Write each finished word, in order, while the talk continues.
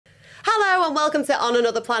Hello and welcome to On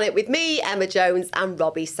Another Planet with me, Emma Jones and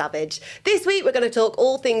Robbie Savage. This week we're going to talk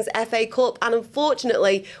all things FA Cup, and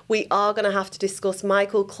unfortunately we are going to have to discuss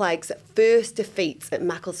Michael Clegg's first defeat at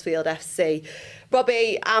Macclesfield FC.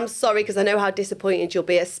 Robbie, I'm sorry because I know how disappointed you'll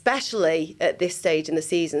be, especially at this stage in the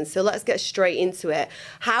season. So let's get straight into it.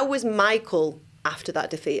 How was Michael after that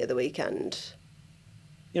defeat at the weekend?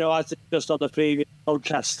 As discussed on the previous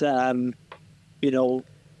podcast,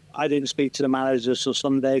 I didn't speak to the manager till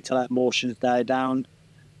Sunday to let emotions die down.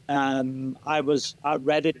 I was at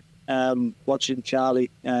Reddit watching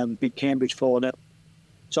Charlie beat Cambridge 4-0.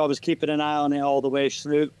 So I was keeping an eye on it all the way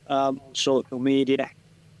through social media.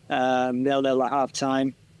 0-0 at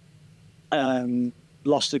half-time.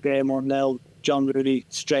 Lost the game 1-0. John Rooney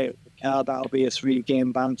straight up the card. That'll be a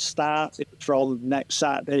 3-game ban start from next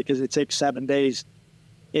Saturday because it takes 7 days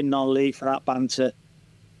in non-league for that ban to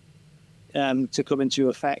come into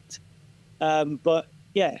effect. But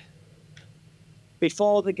yeah,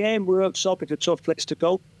 before the game, we were up. It's a tough place to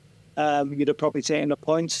go. You'd have probably taken the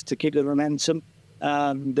points to keep the momentum.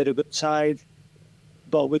 Did a good side,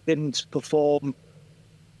 but we didn't perform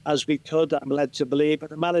as we could, I'm led to believe.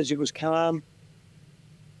 But the manager was calm.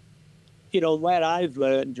 Where I've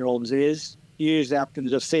learned, Jones, is usually after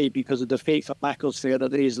the defeat, because a defeat for Macclesfield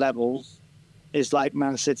at these levels is like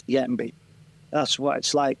Man City getting beat. That's what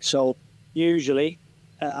it's like. So usually,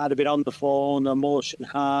 I'd have been on the phone, emotion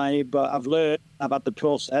high, but I've had the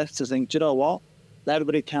process to think, do you know what? Let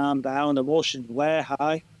everybody calm down, emotions were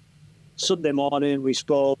high. Sunday morning, we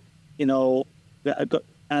spoke, and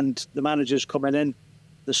the manager's coming in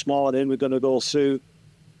this morning. We're going to go through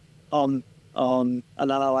and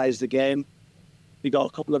analyse the game. We got a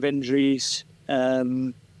couple of injuries.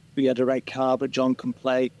 We had a red card, but John can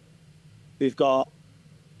play. We've got,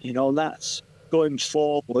 that's going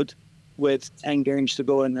forward with 10 games to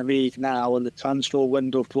go in the league now, and the transfer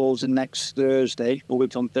window closing next Thursday, or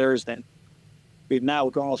week on Thursday. We've now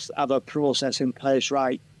got to have a process in place,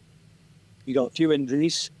 right? You got a few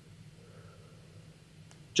injuries.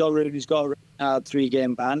 John Rooney's got a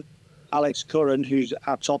 3-game ban. Alex Curran, who's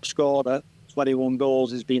our top scorer, 21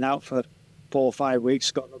 goals, has been out for 4 or 5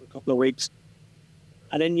 weeks, got another couple of weeks.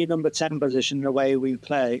 And in your number 10 position, the way we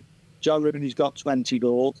play, John Rooney's got 20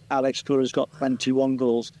 goals. Alex Curran's got 21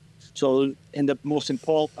 goals. So in the most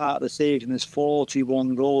important part of the season, there's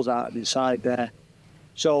 41 goals out of the side there.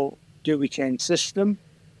 So do we change system?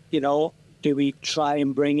 Do we try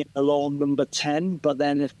and bring in a lone number 10?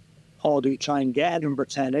 Or do we try and get a number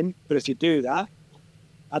 10 in? But if you do that,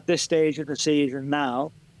 at this stage of the season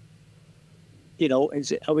now, are we going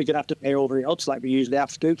to have to pay over the odds like we usually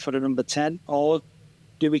have to for the number 10? Or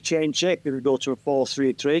do we change it? Do we go to a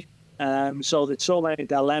 4-3-3? So there's so many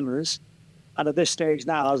dilemmas. And at this stage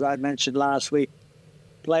now, as I mentioned last week,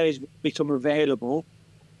 players become available.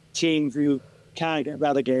 Teams who can't get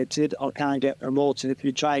relegated or can't get promoted, if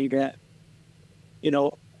you try and get,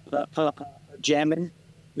 a gem in.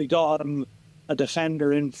 We got a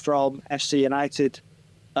defender in from FC United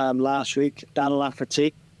last week, Dan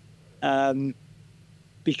Lafferty,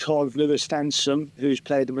 because Lewis Fensom, who's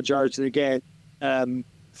played the majority of the game,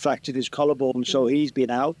 fractured his collarbone, so he's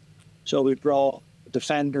been out. So we brought a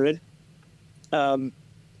defender in. And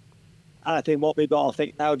I think what we've got to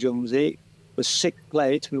think now, Jonesy, was 6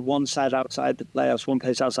 players with one side outside the playoffs, one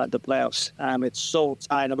place outside the playoffs. It's so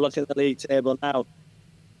tight. I'm looking at the league table now.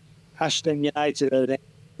 Ashton United are in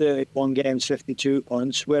 31 games, 52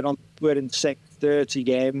 points. We're in 6th, 30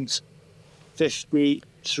 games,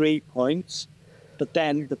 53 points. But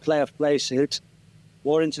then the playoff places,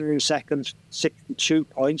 Warrington in second, 62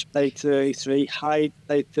 points, played 33. Hyde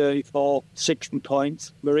played 34, 60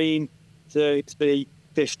 points. Marine, 33,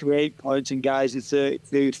 58 points. And Guys is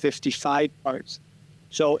 32, 55 points.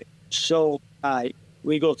 So high.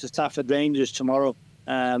 We go to Stafford Rangers tomorrow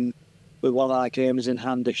with one of our games in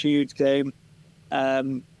hand, a huge game.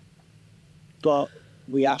 But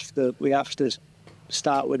we have to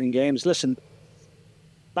start winning games. Listen,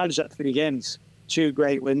 managed at 3 games. 2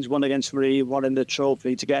 great wins, one against Marie, one in the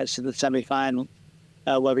trophy to get us to the semi-final,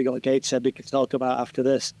 where we got Gateshead we could talk about after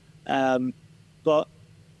this. But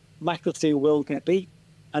Macclesfield will get beat,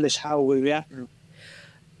 and it's how we react.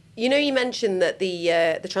 You mentioned that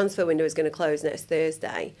the transfer window is going to close next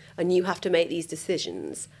Thursday, and you have to make these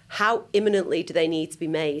decisions. How imminently do they need to be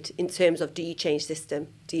made in terms of, do you change system?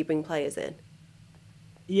 Do you bring players in?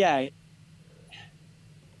 Yeah.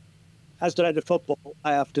 As director of football,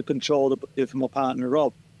 I have to control the budget for my partner,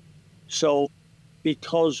 Rob. So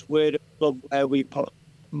because we're a club where we put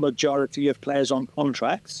majority of players on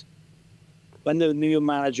contracts, when the new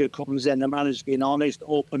manager comes in, the manager's being honest,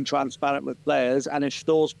 open, transparent with players. And if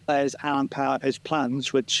those players aren't part of his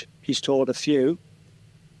plans, which he's told a few,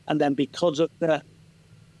 and then because of the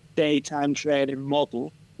daytime trading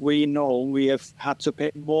model, we know we have had to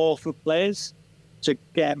pay more for players to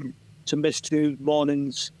get them to miss 2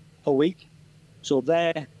 mornings a week. So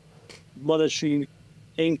their monetary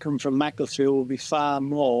income from Macclesfield will be far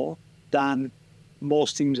more than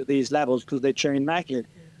most teams at these levels because they train nightly,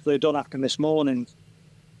 so they don't have to miss mornings.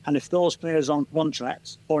 And if those players on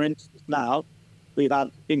contracts, for instance, now we've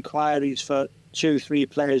had inquiries for 2-3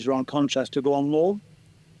 players who are on contracts to go on loan,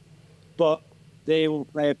 but they will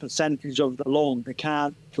play a percentage of the loan. They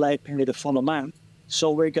can't pay the full amount,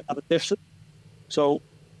 so we're going to have a difference. So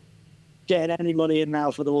getting any money in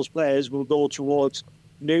now for those players will go towards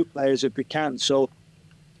new players if we can. So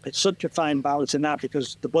it's such a fine balance in that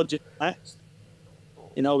because the budget next.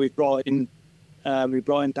 You know, we brought in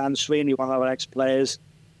Dan Sweeney, one of our ex-players.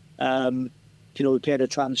 You know, we paid a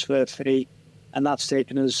transfer fee, and that's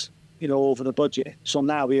taken us, you know, over the budget. So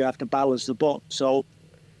now we have to balance the book. So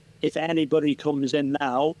if anybody comes in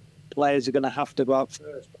now, players are going to have to go out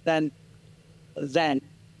first. But then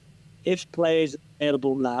if players are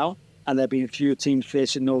available now, and there'll be a few teams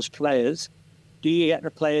facing those players, do you get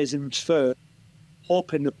the players in first,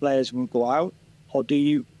 hoping the players will go out, or do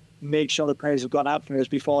you make sure the players have gone out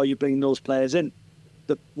first before you bring those players in?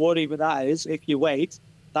 The worry with that is, if you wait,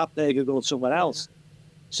 that player could go somewhere else.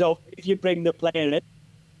 So if you bring the player in,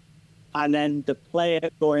 and then the player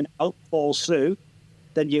going out falls through,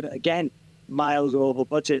 then you, again, miles over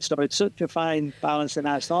budget. So it's such a fine balance, and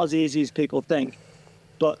it's not as easy as people think.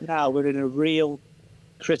 But now we're in a real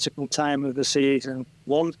critical time of the season.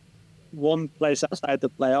 One place outside the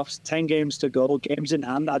playoffs, 10 games to go, games in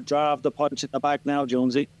hand. I'd drive the points in the back now,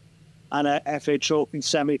 Jonesy, and a FA Trophy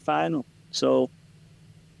semi-final. So,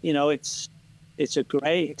 you know, it's a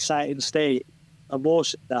great, exciting state.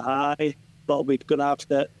 Emotions are high, but we're going to have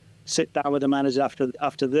to sit down with the manager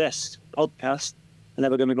after this podcast, and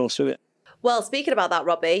then we're going to go through it. Well, speaking about that,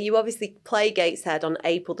 Robbie, you obviously play Gateshead on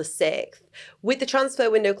April the 6th. With the transfer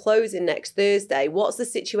window closing next Thursday, what's the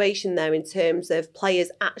situation there in terms of players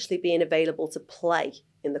actually being available to play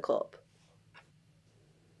in the Cup?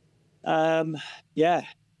 Yeah.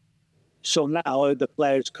 So now the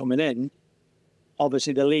players coming in,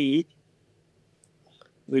 obviously the league,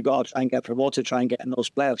 we've got to try and get promoted, try and get in those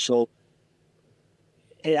players. So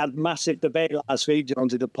it had massive debate last week on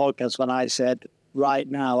the podcast when I said,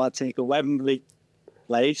 right now, I'd take a Wembley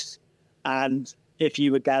place, and if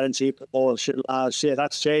you were guaranteed promotion last year,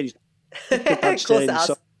 that's changed. Of course it has.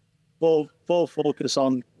 So full focus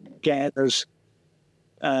on getting us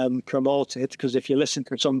promoted, because if you listen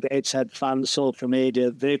to some Gateshead fans, social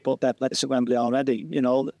media, they put their place at Wembley already. You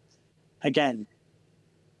know, again,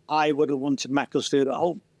 I would have wanted Macclesfield at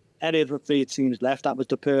home. Any of the 3 teams left, that was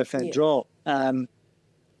the perfect draw.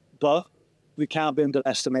 But we can't be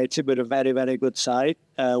underestimated. We're a very, very good side.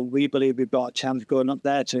 We believe we've got a chance going up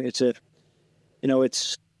there. It's a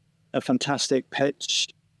fantastic pitch.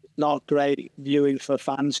 Not great viewing for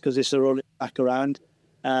fans because it's a rolling back around.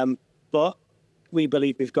 But we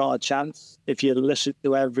believe we've got a chance. If you listen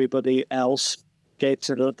to everybody else, get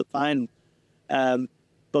to the final.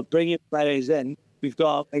 But bringing players in, we've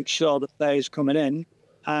got to make sure the players coming in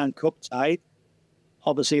aren't cup tied.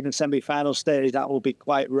 Obviously, in the semi-final stage, that will be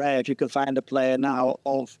quite rare if you can find a player now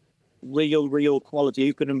of real quality.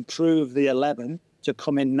 You can improve the 11 to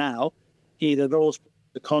come in now. Either those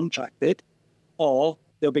are contracted or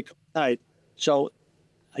they'll be tied. So,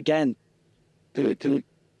 again,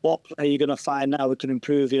 what player are you going to find now who can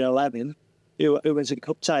improve your 11 who is in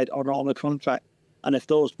cup tied or not on a contract? And if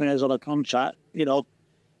those players on a contract, you know,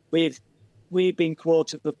 we've been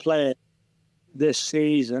quoted for player this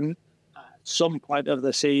season, some point of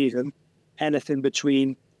the season, anything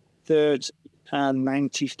between £30,000 and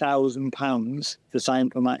 £90,000 to sign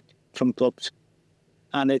from clubs.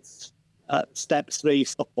 And it's step 3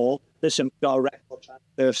 football. Listen, we've got a record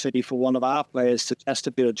transfer fee for one of our players to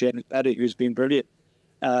Chesterfield, James Erik, who's been brilliant.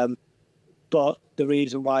 But the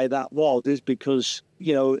reason why that was is because,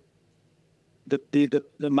 you know, the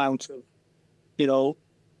amount of, you know,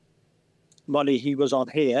 money he was on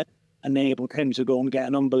here enabled him to go and get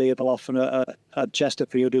an unbelievable offer at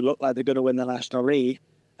Chesterfield, who looked like they're going to win the National League,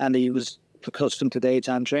 and he was accustomed to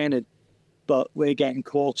daytime training. But we're getting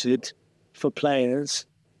quoted for players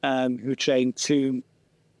who train 2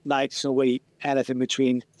 nights a week, anything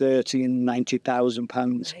between £30,000 and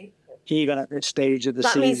 £90,000. Right. Even at this stage of the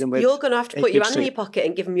season, means you're going to have to put your hand in your pocket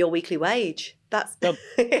and give them your weekly wage. That's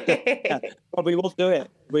yeah. But we won't do it.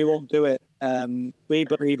 We won't do it. We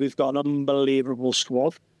believe we've got an unbelievable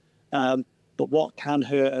squad. But But what can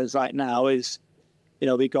hurt us right now is,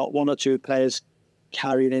 we've got one or two players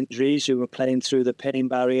carrying injuries who are playing through the pain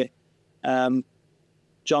barrier. John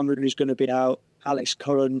Rooney's going to be out. Alex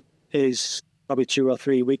Curran is probably 2 or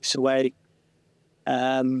 3 weeks away.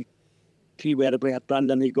 We had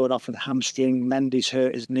Brandon Lee going off with a hamstring. Mendy's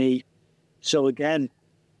hurt his knee. So again,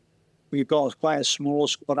 we've got quite a small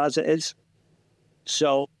squad as it is.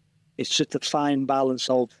 So it's just a fine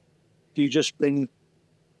balance of, do you just bring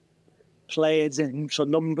players in for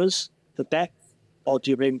numbers, the depth, or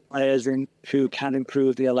do you bring players in who can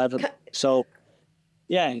improve the 11? So,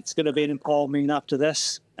 yeah, it's going to be an important meeting after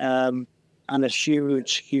this. And a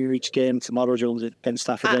huge, huge game tomorrow, Jones, against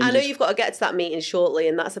Stafford Rangers. I know you've got to get to that meeting shortly,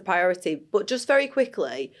 and that's a priority. But just very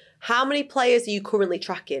quickly, how many players are you currently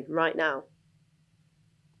tracking right now?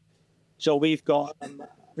 So we've got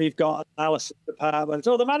analysis department.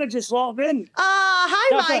 So the manager's swapped in.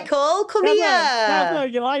 Hi, Michael. Come here.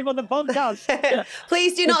 You're live on the podcast.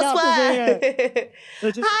 Please do not swear.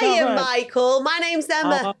 Hiya, Michael. My name's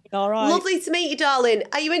Emma. All right. Lovely to meet you, darling.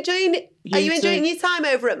 Are you enjoying your time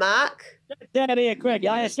over at Mac? Yeah, here, Craig.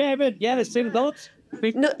 Yeah, David. Yeah, it's been good.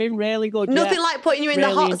 Been really good. Nothing like putting you in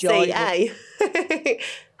the hot seat, eh?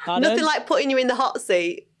 Nothing like putting you in the hot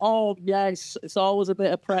seat. Oh, yes. It's always a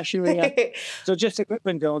bit of pressure here. So just a quick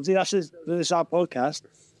one, Jonesy. This is our podcast.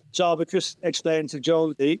 So we're just explaining to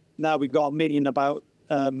Jonesy, now we've got a meeting about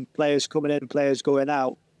players coming in, players going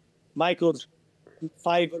out. Michael's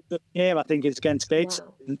 500th game, I think, is against Bates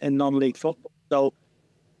in non-league football. So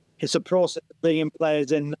it's a process of bringing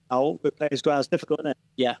players in now, but players go out. It's difficult, isn't it?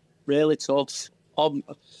 Yeah, really tough.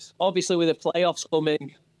 Obviously, with the playoffs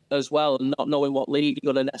coming as well, and not knowing what league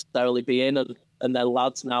you're going to necessarily be in, and their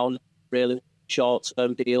lads now really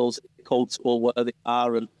short-term deals, comfortable where they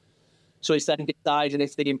are, and so it's then deciding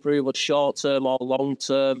if they improve on short-term or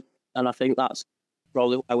long-term, and I think that's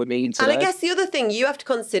probably why we're meeting today. And I guess the other thing you have to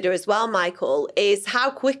consider as well, Michael, is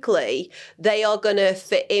how quickly they are going to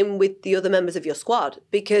fit in with the other members of your squad,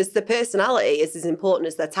 because the personality is as important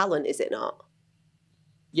as their talent, is it not?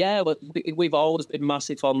 Yeah, but we've always been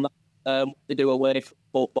massive on that. They do away from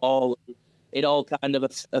football. It all kind of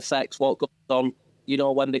affects what goes on,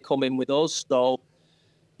 when they come in with us. So,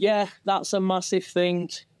 yeah, that's a massive thing.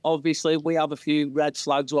 Obviously, we have a few red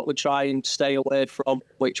flags what we're trying to stay away from,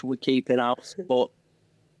 which we're keeping out. But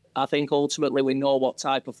I think ultimately we know what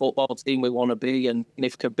type of football team we want to be, and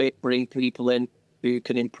if we can bring people in who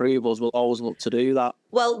can improve us, we'll always look to do that.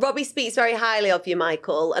 Well, Robbie speaks very highly of you,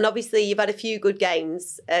 Michael, and obviously you've had a few good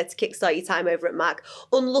games to kickstart your time over at Mac.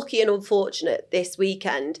 Unlucky and unfortunate this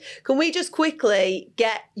weekend. Can we just quickly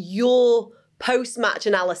get your post-match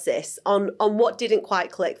analysis on what didn't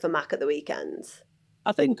quite click for Mac at the weekend?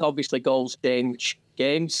 I think obviously goals change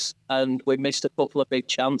games, and we missed a couple of big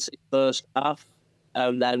chances first half,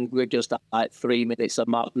 and then we just had 3 minutes of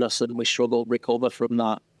madness, and we struggled to recover from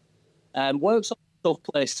that. Work's a tough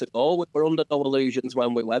place to go. We were under no illusions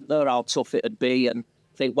when we went there how tough it'd be, and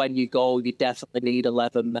I think when you go, you definitely need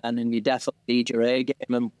 11 men, and you definitely need your A game,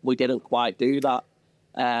 and we didn't quite do that.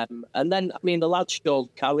 And then, the lads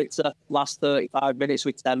showed character last 35 minutes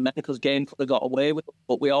with 10 men, because game could have got away with it,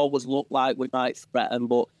 but we always looked like we might threaten,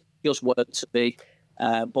 but just weren't to be.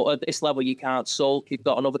 But at this level, you can't sulk. You've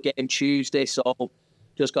got another game Tuesday, so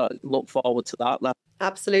just got to look forward to that now.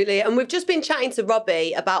 Absolutely. And we've just been chatting to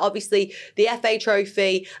Robbie about obviously the FA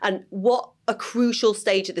Trophy and what a crucial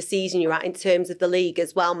stage of the season you're at in terms of the league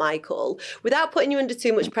as well, Michael. Without putting you under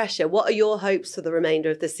too much pressure, what are your hopes for the remainder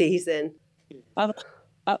of the season?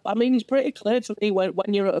 It's pretty clear to me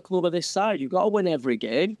when you're at a club of this size, you've got to win every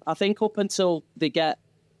game. I think up until we get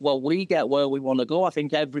where we want to go, I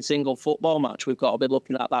think every single football match we've got to be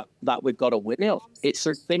looking at that we've got to win it. It's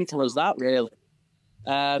as simple as that, really.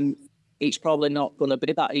 It's probably not going to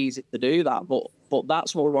be that easy to do that, but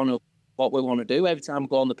that's what we want to do. Every time we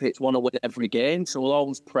go on the pitch, we want to win every game, so we'll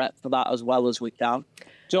always prep for that as well as we can.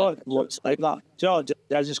 George, looks like that. George,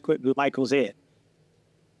 just quickly, Michael's here.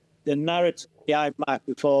 The narrative behind Mac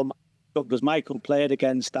before was Michael played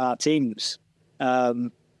against our teams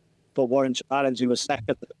for Warrington Islands, who was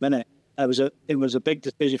second at the minute. It was a big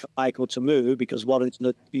decision for Michael to move because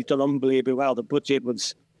Warrington, he's done unbelievably well. The budget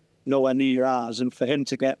was nowhere near ours, and for him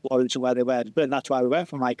to get Warrington where they were, but that's why we went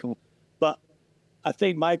for Michael. But I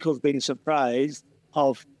think Michael's been surprised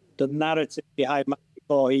of the narrative behind Mac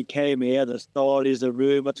before he came here, the stories, the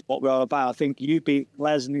rumours, what we're all about. I think you'd be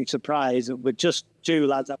pleasantly surprised with just two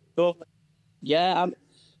lads that we thought. Yeah,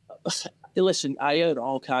 listen, I heard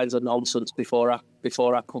all kinds of nonsense before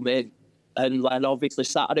I come in, and then obviously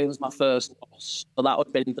Saturday was my first loss, so that would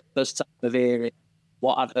have been the first time of hearing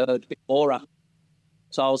what I'd heard before.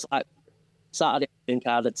 So I was like, Saturday, I think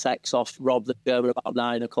I had a text off Rob the German about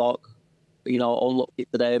 9 o'clock. You know, unlucky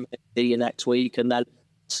today, see you next week. And then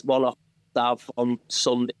one off have on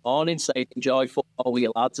Sunday morning saying, enjoy football with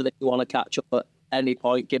your lads. And if you want to catch up at any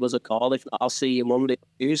point, give us a call. If not, I'll see you Monday or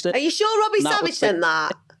Tuesday. Are you sure Robbie Savage sent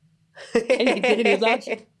that?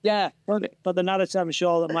 Yeah. But the narrative, I'm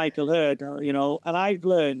sure that Michael heard, you know, and I've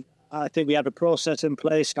learned, I think we had a process in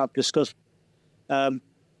place. I've discussed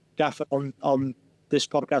Gaffer on this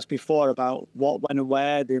podcast before about what, when and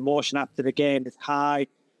where. The emotion after the game is high.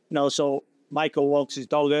 You know, so Michael walks his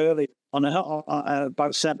dog early on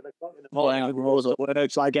about 7 o'clock in the morning. I rose at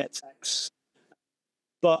work, so I get texts.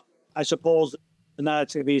 But I suppose the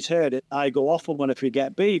narrative he's heard it, I go off on one if we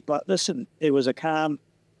get beat. But listen, it was a calm.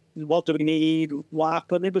 What do we need? What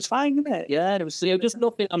happened? It was fine, isn't it? Yeah, it was just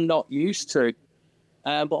nothing I'm not used to.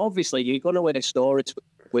 But obviously, you're going to win a story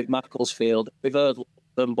with Macclesfield. We've heard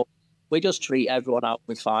them, but we just treat everyone out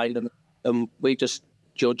with fine, and we just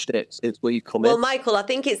judged it as we come in. Well, Michael, I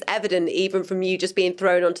think it's evident, even from you just being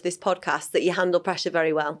thrown onto this podcast, that you handle pressure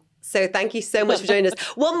very well. So thank you so much for joining us.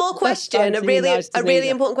 One more question, a really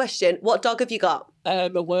important question. What dog have you got? A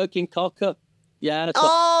working cocker. Yeah, that's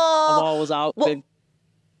what I'm always out with.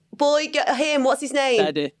 Boy, get him. What's his name?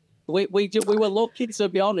 Teddy. We were lucky, to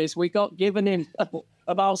be honest. We got given him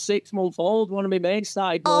about 6 months old. One of my mates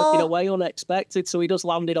started working away unexpected, so he just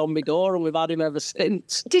landed on my door, and we've had him ever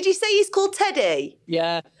since. Did you say he's called Teddy?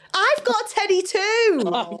 Yeah. I've got Teddy too.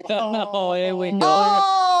 Oh, here we go.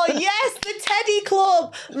 Oh, yes, the Teddy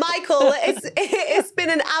Club. Michael, it's been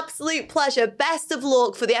an absolute pleasure. Best of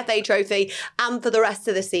luck for the FA Trophy and for the rest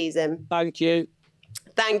of the season. Thank you.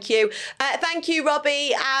 Thank you. Thank you,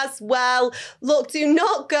 Robbie, as well. Look, do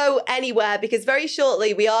not go anywhere, because very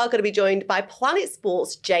shortly we are going to be joined by Planet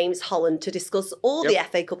Sports' James Holland to discuss all the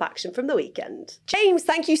FA Cup action from the weekend. James,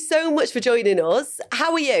 thank you so much for joining us.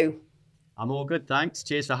 How are you? I'm all good, thanks.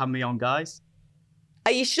 Cheers for having me on, guys.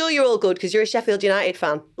 Are you sure you're all good? Because you're a Sheffield United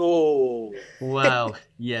fan. Oh. Well,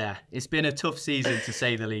 yeah. It's been a tough season, to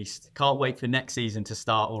say the least. Can't wait for next season to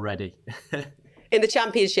start already. In the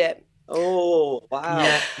Championship? Oh, wow.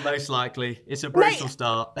 Yeah, most likely. It's a brutal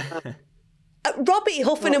start. Robbie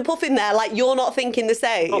huffing and puffing there, like you're not thinking the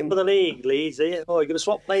same. Top of the league, Leeds, are you? Oh, you're going to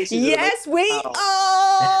swap places? Yes, we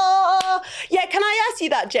are. Yeah, can I ask you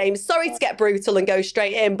that, James? Sorry to get brutal and go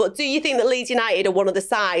straight in, but do you think that Leeds United are one of the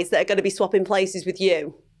sides that are going to be swapping places with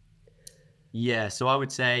you? Yeah, so I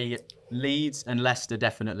would say Leeds and Leicester,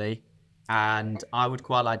 definitely. And I would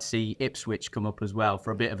quite like to see Ipswich come up as well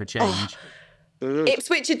for a bit of a change.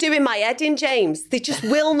 Ipswich are doing my head in, James. They just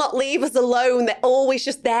will not leave us alone. They're always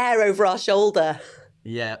just there over our shoulder.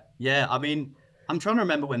 Yeah. I mean, I'm trying to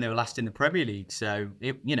remember when they were last in the Premier League. So,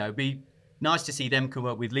 it'd be nice to see them come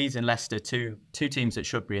up with Leeds and Leicester, two teams that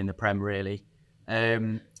should be in the Prem, really.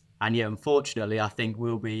 And yeah, unfortunately, I think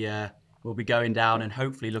we'll be going down and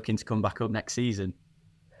hopefully looking to come back up next season.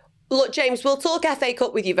 Look, James, we'll talk FA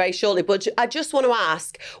Cup with you very shortly, but I just want to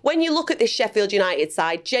ask, when you look at this Sheffield United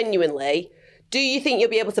side, genuinely, do you think you'll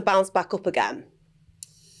be able to bounce back up again?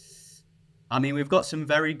 I mean, we've got some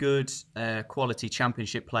very good quality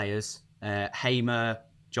Championship players. Hamer,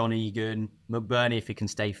 John Egan, McBurney if he can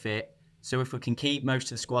stay fit. So if we can keep most of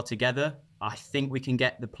the squad together, I think we can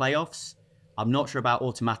get the playoffs. I'm not sure about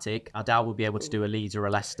automatic. I doubt we'll be able to do a Leeds or a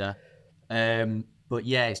Leicester. But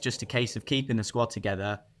yeah, it's just a case of keeping the squad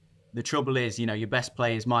together. The trouble is, your best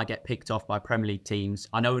players might get picked off by Premier League teams.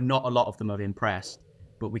 I know not a lot of them have impressed,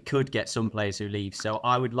 but we could get some players who leave. So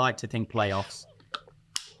I would like to think playoffs,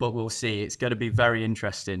 but we'll see. It's going to be very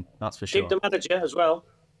interesting, that's for sure. Keep the manager as well.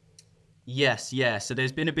 Yes, yeah. So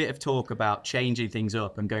there's been a bit of talk about changing things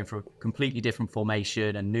up and going for a completely different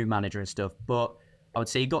formation and new manager and stuff. But I would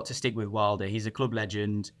say you got to stick with Wilder. He's a club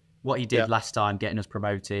legend. What he did last time, getting us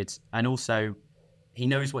promoted. And also, he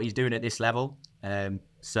knows what he's doing at this level.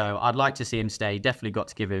 So I'd like to see him stay. Definitely got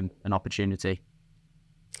to give him an opportunity.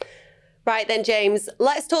 Right then, James,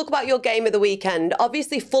 let's talk about your game of the weekend.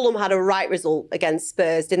 Obviously, Fulham had a right result against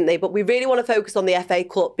Spurs, didn't they? But we really want to focus on the FA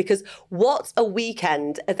Cup, because what a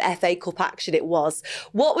weekend of FA Cup action it was.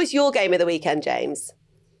 What was your game of the weekend, James?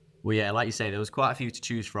 Well, yeah, like you say, there was quite a few to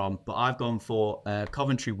choose from, but I've gone for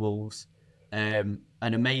Coventry Wolves. An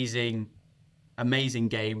amazing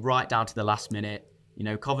game right down to the last minute.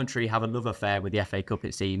 Coventry have a love affair with the FA Cup,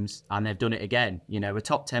 it seems, and they've done it again. A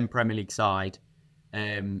top 10 Premier League side.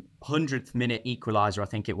 100th minute equaliser, I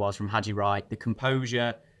think it was, from Haji Wright. The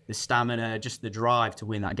composure, the stamina, just the drive to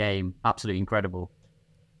win that game. Absolutely incredible.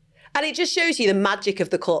 And it just shows you the magic of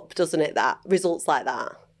the cup, doesn't it, that results like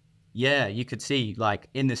that? Yeah, you could see,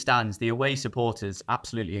 in the stands, the away supporters,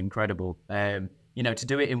 absolutely incredible. to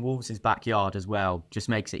do it in Wolves' backyard as well just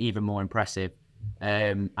makes it even more impressive.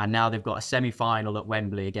 And now they've got a semi-final at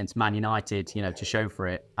Wembley against Man United, to show for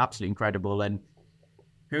it. Absolutely incredible. And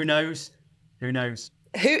who knows? Who knows?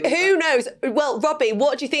 Who knows? Well, Robbie,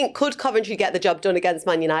 what do you think? Could Coventry get the job done against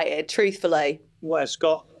Man United, truthfully? Well, it's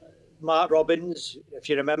got Mark Robins, if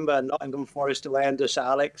you remember, Nottingham Forest away under Sir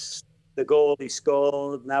Alex. The goal he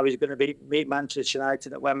scored. Now he's going to meet Manchester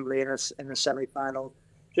United at Wembley in a semi-final.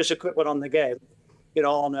 Just a quick one on the game.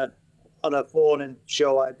 On a phone-in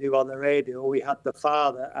show I do on the radio, we had the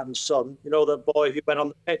father and son. The boy who went on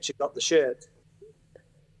the pitch and got the shirt.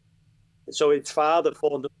 So his father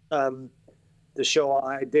phoned the show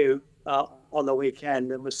I do on the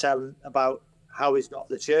weekend and was telling about how he's got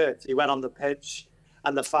the shirt. He went on the pitch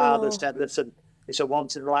and the father said, listen, it's a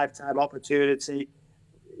once-in-a-lifetime opportunity.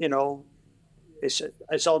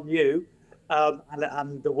 It's on you.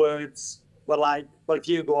 And the words were like, well, if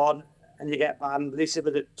you go on and you get banned, at least it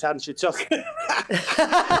was a chance you took.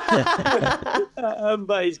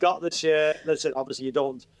 But he's got the shirt. Listen, obviously you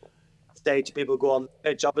don't say to people go on the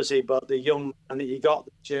pitch, obviously, but the young man that he got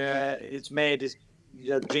the shirt, it's made his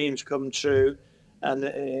dreams come true, and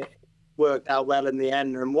it worked out well in the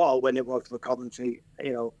end. And what when it worked for Coventry,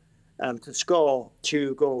 to score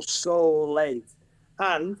 2 goals so late.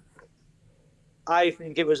 And I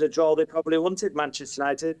think it was a draw they probably wanted, Manchester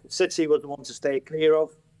United. City was the one to stay clear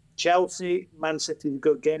of. Chelsea, Man City,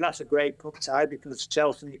 good game. That's a great cup tie because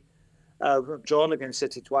Chelsea have drawn against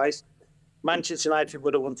City twice. Manchester United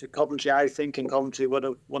would have wanted Coventry, I think, and Coventry would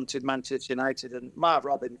have wanted Manchester United. And Mark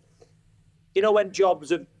Robin, when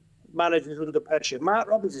jobs of managers under pressure, Mark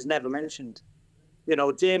Robbins is never mentioned.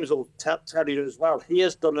 James will tell you as well. He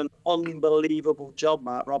has done an unbelievable job,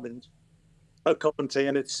 Mark Robbins, at Coventry,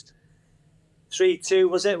 and it's 3-2,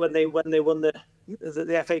 was it, when they won the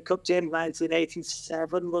FA Cup game,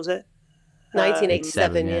 1987, was it?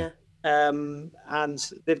 1987, yeah.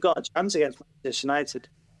 And they've got a chance against Manchester United.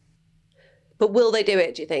 But will they do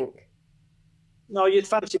it, do you think? No, you'd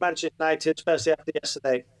fancy Manchester United, especially after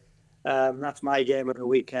yesterday. That's my game of the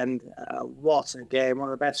weekend. What a game.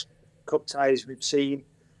 One of the best cup ties we've seen.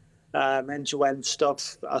 End-to-end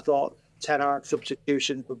stuff. I thought Ten Hag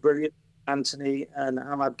substitutions were brilliant. Anthony and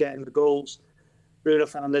Ahmad getting the goals. Bruno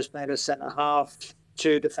Fernandes played as centre-half.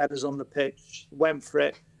 2 defenders on the pitch. Went for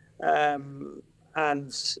it.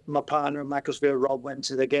 And my partner in Macclesfield, Rob, went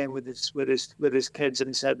to the game with his kids, and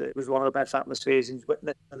he said that it was one of the best atmospheres he's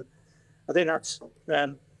witnessed. And I think that's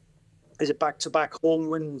is it back-to-back home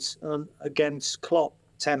wins against Klopp.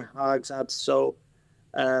 Ten Hag's had so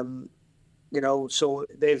so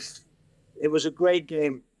it was a great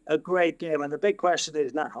game, and the big question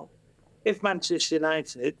is now, if Manchester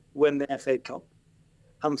United win the FA Cup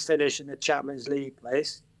and finish in the Champions League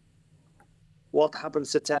place, what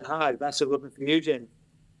happens to Ten Hag? That's a good one for you, Jim.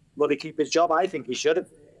 Will he keep his job? I think he should have.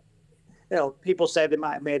 People say they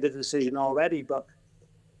might have made a decision already, but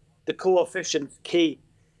the coefficient key,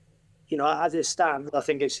 as it stands, I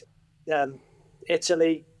think it's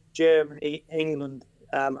Italy, Germany, England,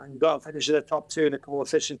 and you've got to finish in the top 2 in the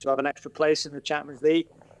coefficient to have an extra place in the Champions League.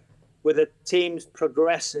 With the teams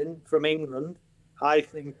progressing from England, I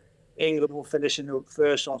think England will finish in the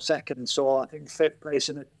first or second. So I think 5th place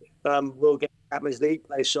in it will get Champions League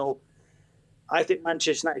place. So I think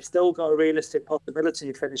Manchester United still got a realistic possibility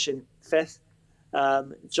of finishing 5th.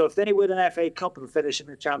 So if they win an FA Cup and finish in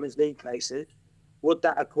the Champions League places, would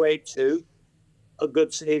that equate to a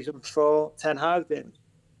good season for Ten Hag then?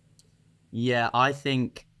 Yeah, I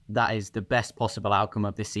think that is the best possible outcome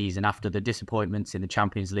of this season after the disappointments in the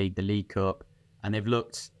Champions League, the League Cup, and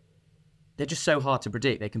they're just so hard to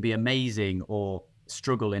predict. They can be amazing or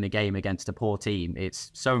struggle in a game against a poor team.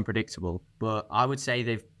 It's so unpredictable. But I would say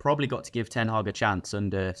they've probably got to give Ten Hag a chance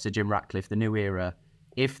under Sir Jim Ratcliffe, the new era.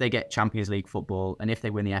 If they get Champions League football and if they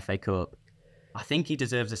win the FA Cup, I think he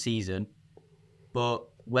deserves a season. But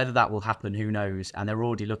whether that will happen, who knows? And they're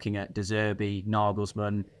already looking at De Zerbi,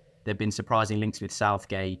 Nagelsmann. There've been surprising links with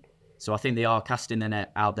Southgate. So I think they are casting their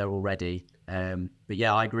net out there already. But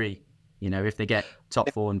yeah, I agree. If they get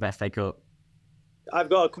top 4 in the FA Cup. I've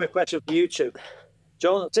got a quick question for you two.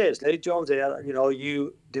 Seriously, Jonesy,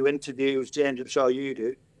 you do interviews, James, I'm sure you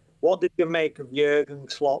do. What did you make of Jurgen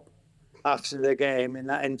Klopp after the game in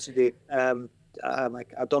that interview? I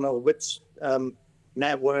don't know which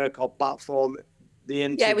network or platform the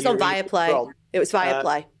interview. Yeah, it was on Viaplay. It was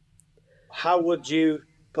Viaplay. How would you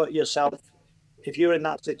put yourself, if you're in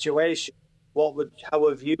that situation, how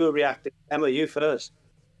have you reacted? Emma, you first.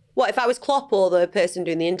 What, if I was Klopp or the person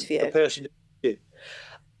doing the interview? The person.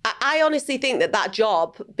 I honestly think that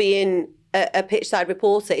job being a pitchside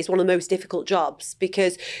reporter is one of the most difficult jobs,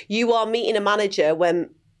 because you are meeting a manager when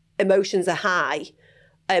emotions are high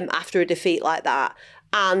after a defeat like that.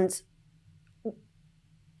 And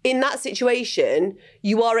in that situation,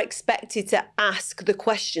 you are expected to ask the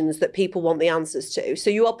questions that people want the answers to. So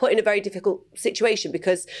you are put in a very difficult situation,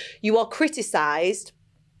 because you are criticised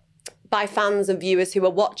by fans and viewers who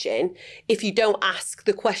are watching if you don't ask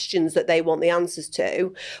the questions that they want the answers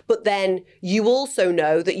to. But then you also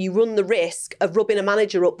know that you run the risk of rubbing a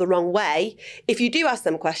manager up the wrong way if you do ask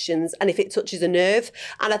them questions and if it touches a nerve.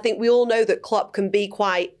 And I think we all know that Klopp can be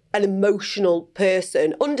quite an emotional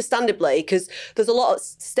person, understandably, because there's a lot at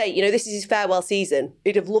stake. You know, this is his farewell season.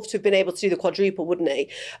 He'd have loved to have been able to do the quadruple, wouldn't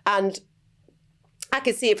he? And I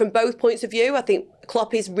can see it from both points of view. I think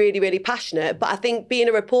Klopp is really, really passionate, but I think being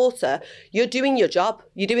a reporter, you're doing your job.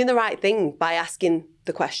 You're doing the right thing by asking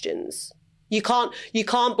the questions. You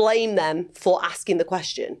can't blame them for asking the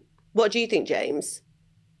question. What do you think, James?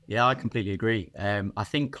 Yeah, I completely agree. I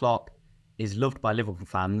think Klopp is loved by Liverpool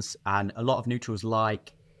fans, and a lot of neutrals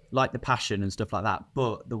like the passion and stuff like that.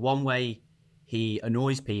 But the one way he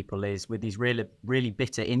annoys people is with these really, really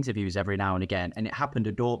bitter interviews every now and again. And it happened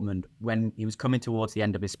at Dortmund when he was coming towards the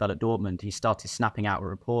end of his spell at Dortmund. He started snapping out at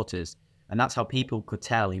reporters, and that's how people could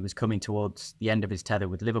tell he was coming towards the end of his tether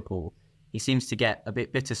with Liverpool. He seems to get a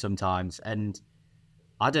bit bitter sometimes, and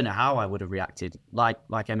I don't know how I would have reacted. Like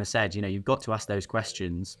Emma said, you know, you've got to ask those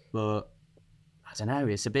questions, but I don't know,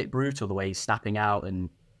 it's a bit brutal the way he's snapping out and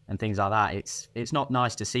things like that. It's not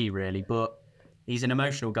nice to see, really, but he's an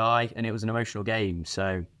emotional guy, and it was an emotional game.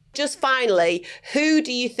 So, just finally, who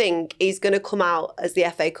do you think is going to come out as the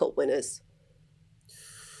FA Cup winners?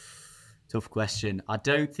 Tough question. I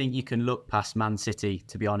don't think you can look past Man City,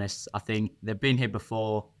 to be honest. I think they've been here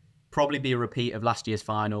before. Probably be a repeat of last year's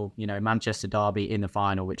final. You know, Manchester Derby in the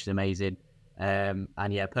final, which is amazing. And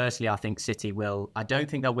yeah, personally, I think City will. I don't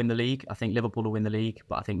think they'll win the league. I think Liverpool will win the league,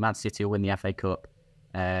 but I think Man City will win the FA Cup.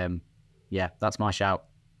 Yeah, that's my shout.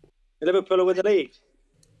 Liverpool will win the league?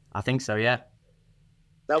 I think so, yeah.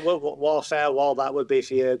 That would, what a farewell that would be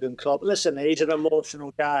for Jurgen Klopp. Listen, he's an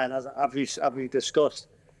emotional guy, and as we discussed,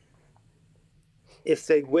 if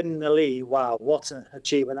they win the league, wow, what an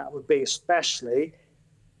achievement that would be, especially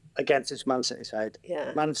against this Man City side.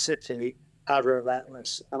 Yeah. Man City are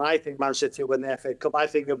relentless, and I think Man City will win the FA Cup. I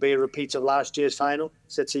think it'll be a repeat of last year's final,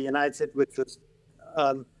 City United, which was,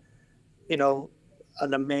 you know,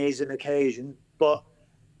 an amazing occasion. But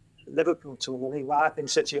Liverpool to win the league, well, I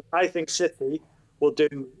think City will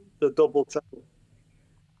do the double treble.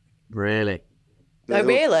 Really? Oh,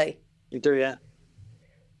 really? You do, yeah.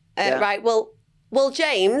 Yeah. Right. Well,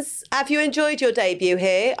 James, have you enjoyed your debut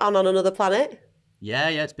here on Another Planet? Yeah,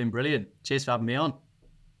 it's been brilliant. Cheers for having me on.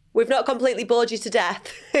 We've not completely bored you to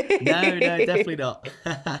death. No, definitely not.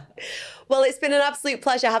 Well, it's been an absolute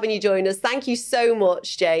pleasure having you join us. Thank you so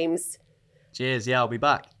much, James. Cheers. Yeah, I'll be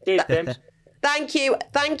back. Cheers, James.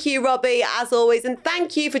 Thank you, Robbie, as always. And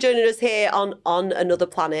thank you for joining us here on Another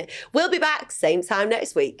Planet. We'll be back same time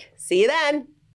next week. See you then.